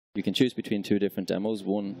You can choose between two different demos.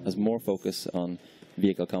 One has more focus on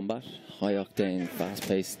vehicle combat, high-octane,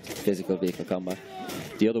 fast-paced physical vehicle combat.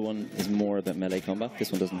 The other one is more about melee combat.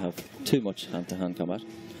 This one doesn't have too much hand-to-hand combat.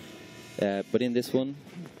 But in this one,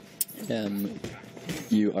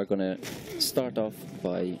 you are going to start off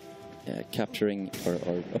by capturing or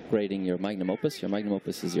upgrading your Magnum Opus. Your Magnum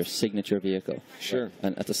Opus is your signature vehicle. Sure.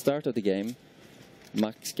 And at the start of the game,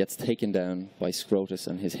 Max gets taken down by Scrotus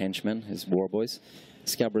and his henchmen, his war boys.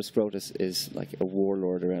 Scabrous Scrotus is like a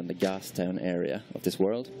warlord around the Gastown area of this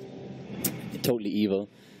world. Totally evil,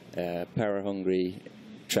 power-hungry,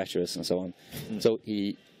 treacherous, and so on. So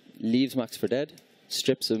he leaves Max for dead,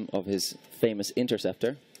 strips him of his famous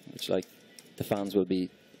interceptor, which like the fans will be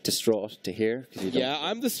distraught to hear. Yeah,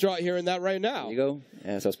 I'm distraught hearing that right now. There you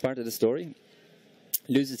go. So it's part of the story.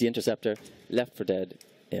 Loses the interceptor, left for dead.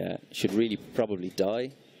 Should really probably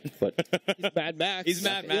die. But he's Mad Max. He's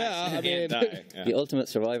Mad Max. Yeah, I mean, the ultimate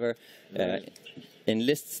survivor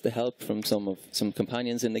enlists the help from some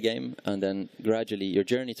companions in the game, and then gradually your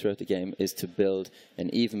journey throughout the game is to build an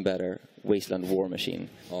even better wasteland war machine.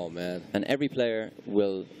 Oh man! And every player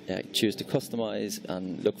will choose to customize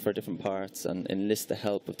and look for different parts and enlist the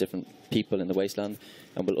help of different people in the wasteland,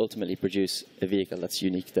 and will ultimately produce a vehicle that's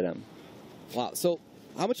unique to them. Wow. So,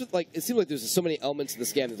 how much of, like, it seems like there's so many elements in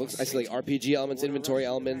this game. It looks, I see like RPG elements, inventory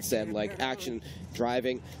elements, and like action,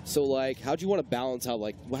 driving. So like, how do you want to balance how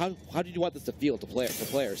did you want this to feel for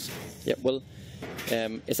players? Yeah, well,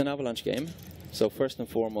 it's an Avalanche game. So first and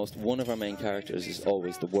foremost, one of our main characters is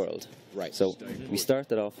always the world. Right. So we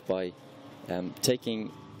started off by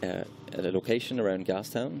taking a location around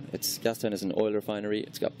Gastown. Gastown is an oil refinery.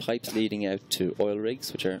 It's got pipes leading out to oil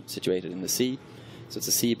rigs, which are situated in the sea. So it's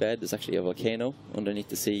a seabed. There's actually a volcano underneath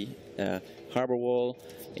the sea. Harbour wall,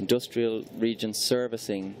 industrial region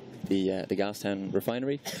servicing the Gastown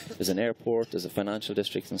refinery. There's an airport, there's a financial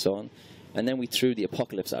district, and so on. And then we threw the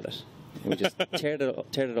apocalypse at it. We just teared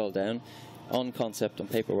it all down on concept, on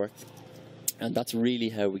paperwork. And that's really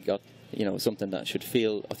how we got, something that should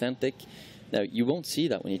feel authentic. Now, you won't see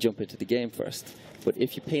that when you jump into the game first. But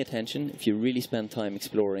if you pay attention, if you really spend time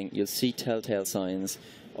exploring, you'll see telltale signs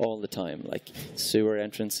all the time, like sewer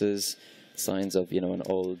entrances, signs of an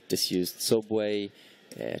old disused subway,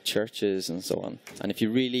 churches, and so on. And if you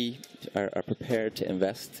really are prepared to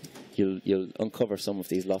invest, you'll uncover some of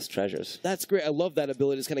these lost treasures. That's great. I love that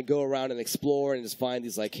ability to just kind of go around and explore and just find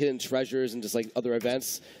these like hidden treasures and just like other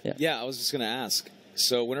events. Yeah, I was just going to ask.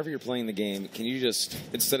 So whenever you're playing the game, can you just,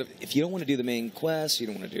 instead of, if you don't want to do the main quest, you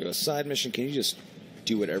don't want to do a side mission, can you just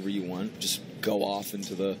do whatever you want? Just go off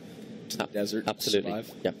into the desert. Absolutely. And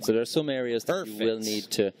survive? Yeah. So there are some areas that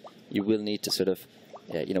you will need to sort of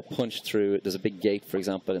punch through. There's a big gate, for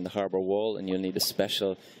example, in the harbour wall, and you'll need a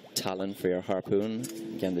special talon for your harpoon.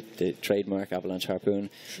 Again, the trademark Avalanche harpoon.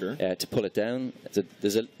 Sure. To pull it down.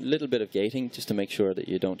 There's a little bit of gating just to make sure that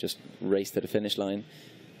you don't just race to the finish line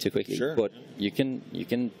too quickly. Sure. But you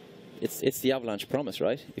can. It's the Avalanche promise,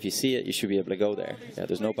 right? If you see it, you should be able to go there. Yeah,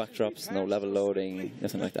 there's no backdrops, no level loading,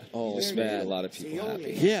 nothing like that. Oh, This made a lot of people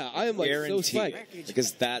happy. Yeah, I am like Guaranteed. so psyched.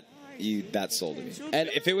 Because that sold me. And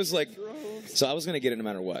if it was like, so I was going to get it no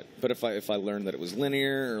matter what. But if I learned that it was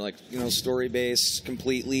linear or like story based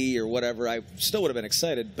completely or whatever, I still would have been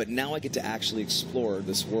excited. But now I get to actually explore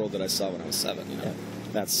this world that I saw when I was 7.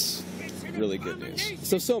 That's really good news.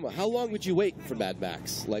 So Soma, how long would you wait for Mad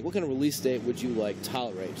Max? Like, what kind of release date would you like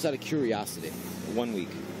tolerate? Just out of curiosity. 1 week.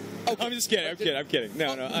 Oh, I'm just kidding. I'm kidding.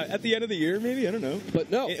 No. At the end of the year, maybe. I don't know.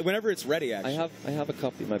 But no. Whenever it's ready, actually. I have a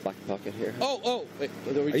copy in my back pocket here. Oh. Wait,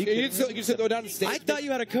 you just throw down the stage? I thought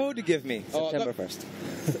you had a code to give me. September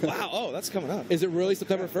 1st. Wow. Oh, that's coming up. Is it really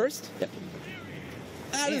September 1st? Yeah.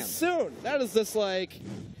 That is soon. That is just like...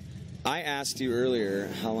 I asked you earlier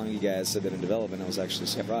how long you guys have been in development. I was actually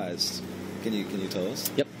surprised. Can you tell us?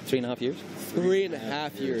 Yep, 3.5 years.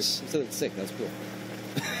 3.5 years. Instead of 6, that's cool.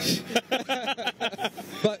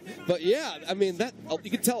 but yeah, I mean that you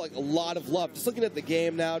can tell like a lot of love. Just looking at the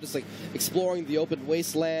game now, just like exploring the open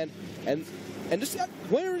wasteland, and just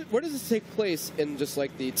where does this take place in just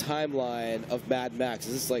like the timeline of Mad Max?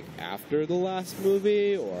 Is this like after the last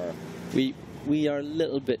movie, or we are a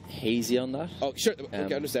little bit hazy on that? Oh, sure.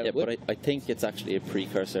 Okay, understandable. Yeah, but I think it's actually a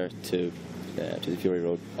precursor to the Fury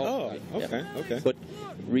Road. Oh, okay, okay. But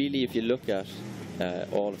really, if you look at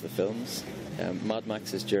all of the films, Mad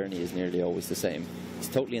Max's journey is nearly always the same. He's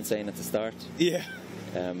totally insane at the start. Yeah.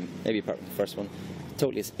 Maybe apart from the first one.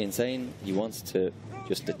 Totally insane. He wants to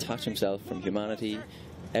just detach himself from humanity.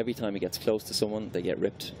 Every time he gets close to someone, they get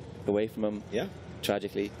ripped away from him. Yeah.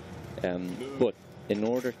 Tragically. But in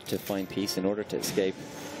order to find peace, in order to escape,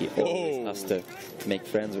 he always has to make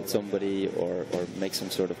friends with somebody or make some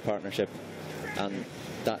sort of partnership, and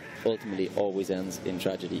that ultimately always ends in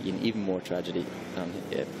tragedy, in even more tragedy, and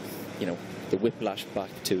you know, the whiplash back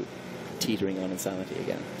to teetering on insanity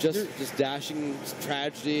again. Just dashing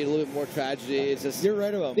tragedy, a little bit more tragedy. It's just, you're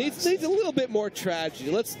right about needs a little bit more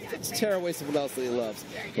tragedy. Let's tear away someone else that he loves.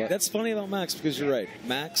 But that's funny about Max, because you're right.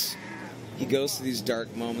 Max, he goes through these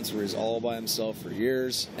dark moments where he's all by himself for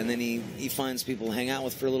years, and then he finds people to hang out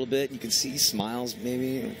with for a little bit. You can see he smiles,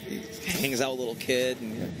 maybe. He hangs out with a little kid,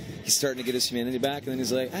 and he's starting to get his humanity back, and then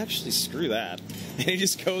he's like, actually, screw that. And he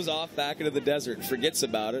just goes off back into the desert and forgets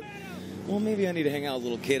about it. Well, maybe I need to hang out with a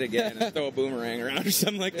little kid again and throw a boomerang around or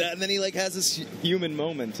something like that. And then he like has this human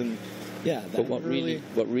moment, and yeah. But what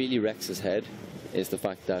really wrecks his head is the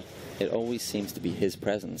fact that it always seems to be his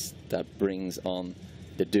presence that brings on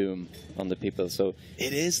the doom on the people. So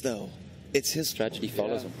it is, though. It's his tragedy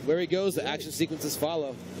follows him. Where he goes, the action sequences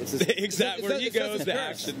follow. It's his, exactly. Where he goes, the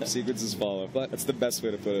action sequences follow. But that's the best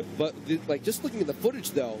way to put it. But like, just looking at the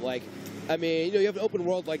footage, though, like, I mean, you know, you have an open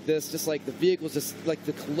world like this, just like the vehicles, just like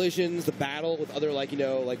the collisions, the battle with other, like, you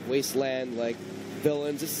know, like wasteland, like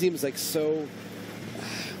villains. It seems like so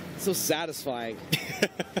satisfying.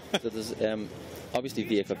 So there's obviously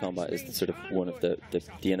vehicle combat is sort of one of the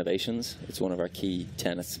innovations. It's one of our key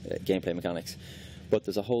tenets, gameplay mechanics. But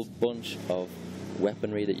there's a whole bunch of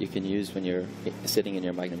weaponry that you can use when you're sitting in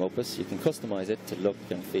your magnum opus. You can customize it to look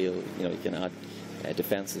and feel. You know, you can add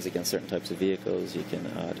defenses against certain types of vehicles. You can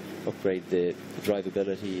upgrade the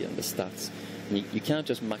drivability and the stats. And you can't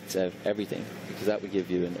just max out everything, because that would give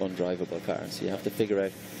you an undrivable car. So you have to figure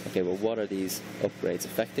out, okay, well, what are these upgrades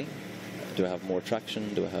affecting? Do I have more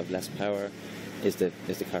traction? Do I have less power? Is the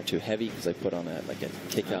car too heavy because I put on a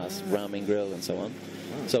kick-ass ramming grille and so on?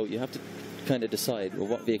 So you have to kind of decide, well,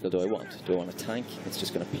 what vehicle do I want? Do I want a tank that's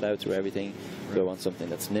just going to plow through everything? Do I want something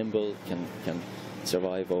that's nimble, can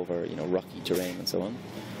survive over, you know, rocky terrain and so on?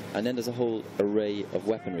 And then there's a whole array of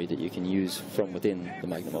weaponry that you can use from within the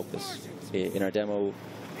magnum opus. In our demo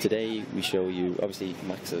today, we show you obviously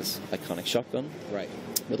Max's iconic shotgun. Right.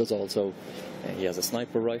 But there's also he has a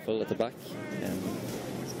sniper rifle at the back.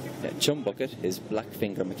 Chum Bucket, his black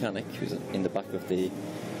finger mechanic, who's in the back of the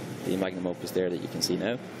magnum opus there that you can see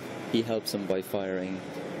now. He helps him by firing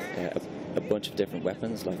a bunch of different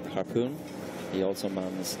weapons, like the harpoon. He also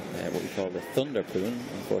mans what we call the thunderpoon,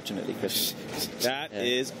 unfortunately, Chris. That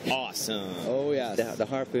is awesome. Oh, yeah. The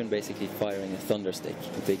harpoon basically firing a thunderstick,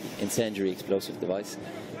 a big incendiary explosive device.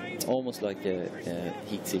 It's almost like a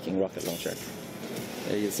heat-seeking rocket launcher.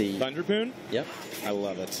 You'll see... Thunderpoon? Yep. I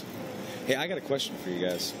love it. Hey, I got a question for you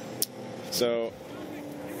guys. So,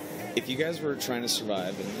 if you guys were trying to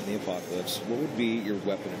survive in the apocalypse, what would be your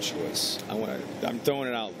weapon of choice? I'm throwing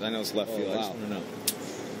it out. I know it's left field. Wow. I just want to know.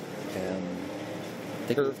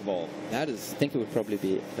 Curveball. I think it would probably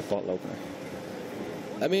be a bottle opener.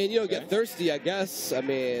 I mean, you don't get thirsty, I guess. I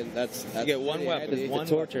mean, that's you get one weapon. The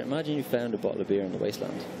torture. Imagine you found a bottle of beer in the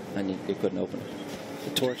wasteland and you couldn't open it.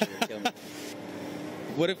 The torture would kill me.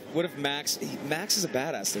 What if Max is a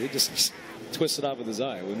badass though? He'd just twist it off with his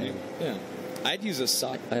eye, wouldn't he? Yeah. I'd use a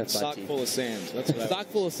sock full of sand. That's what sock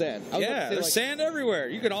full of sand. Yeah, there's sand everywhere.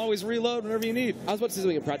 You can always reload whenever you need. I was about to say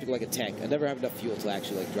something impractical like a tank. I never have enough fuel to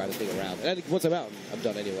actually like drive the thing around. And I think once I'm out, I'm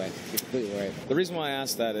done anyway. You're completely right. The reason why I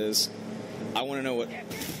asked that is I want to know what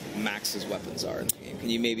Max's weapons are in the game.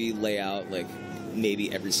 Can you maybe lay out like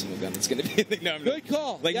maybe every single gun that's going to be in the game? Good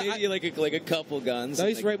call. Like maybe like a couple guns. No,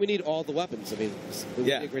 he's right. We need all the weapons. I mean, it would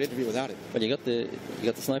be a great interview without it. But you got the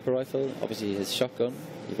sniper rifle. Obviously, his shotgun.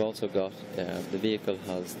 You've also got the vehicle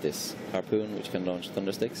has this harpoon which can launch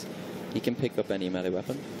thundersticks. He can pick up any melee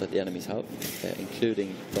weapon that the enemies have,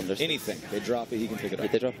 including thundersticks. Anything. They drop it, he can pick it up.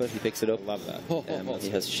 They drop it, he picks it up. I love that.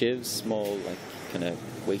 He has shivs, small, like kind of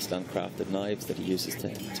wasteland crafted knives that he uses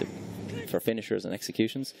for finishers and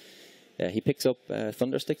executions. He picks up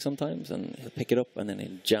thunderstick sometimes, and he'll pick it up and then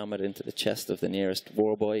he'll jam it into the chest of the nearest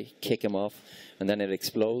war boy, kick him off, and then it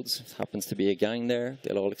explodes. It happens to be a gang there.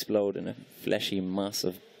 They'll all explode in a fleshy mass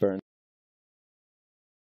of burn.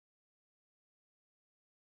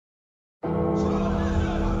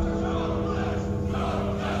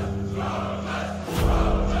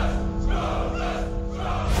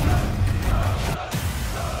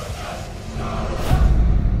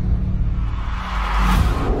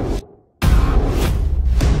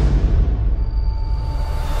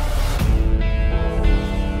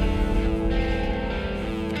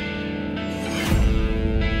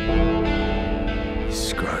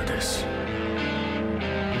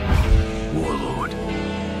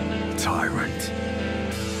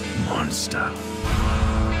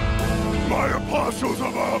 my apostles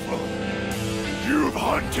of Avalanche. You've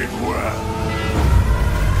hunted well.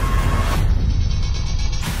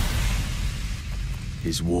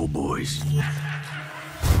 His war boys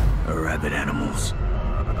are rabid animals.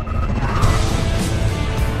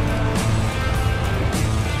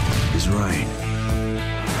 His reign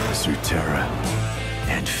is through terror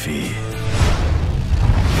and fear.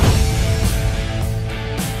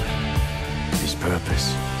 His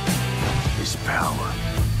purpose is power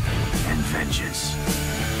and vengeance.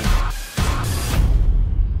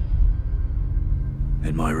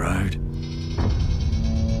 And my road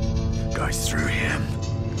goes through him.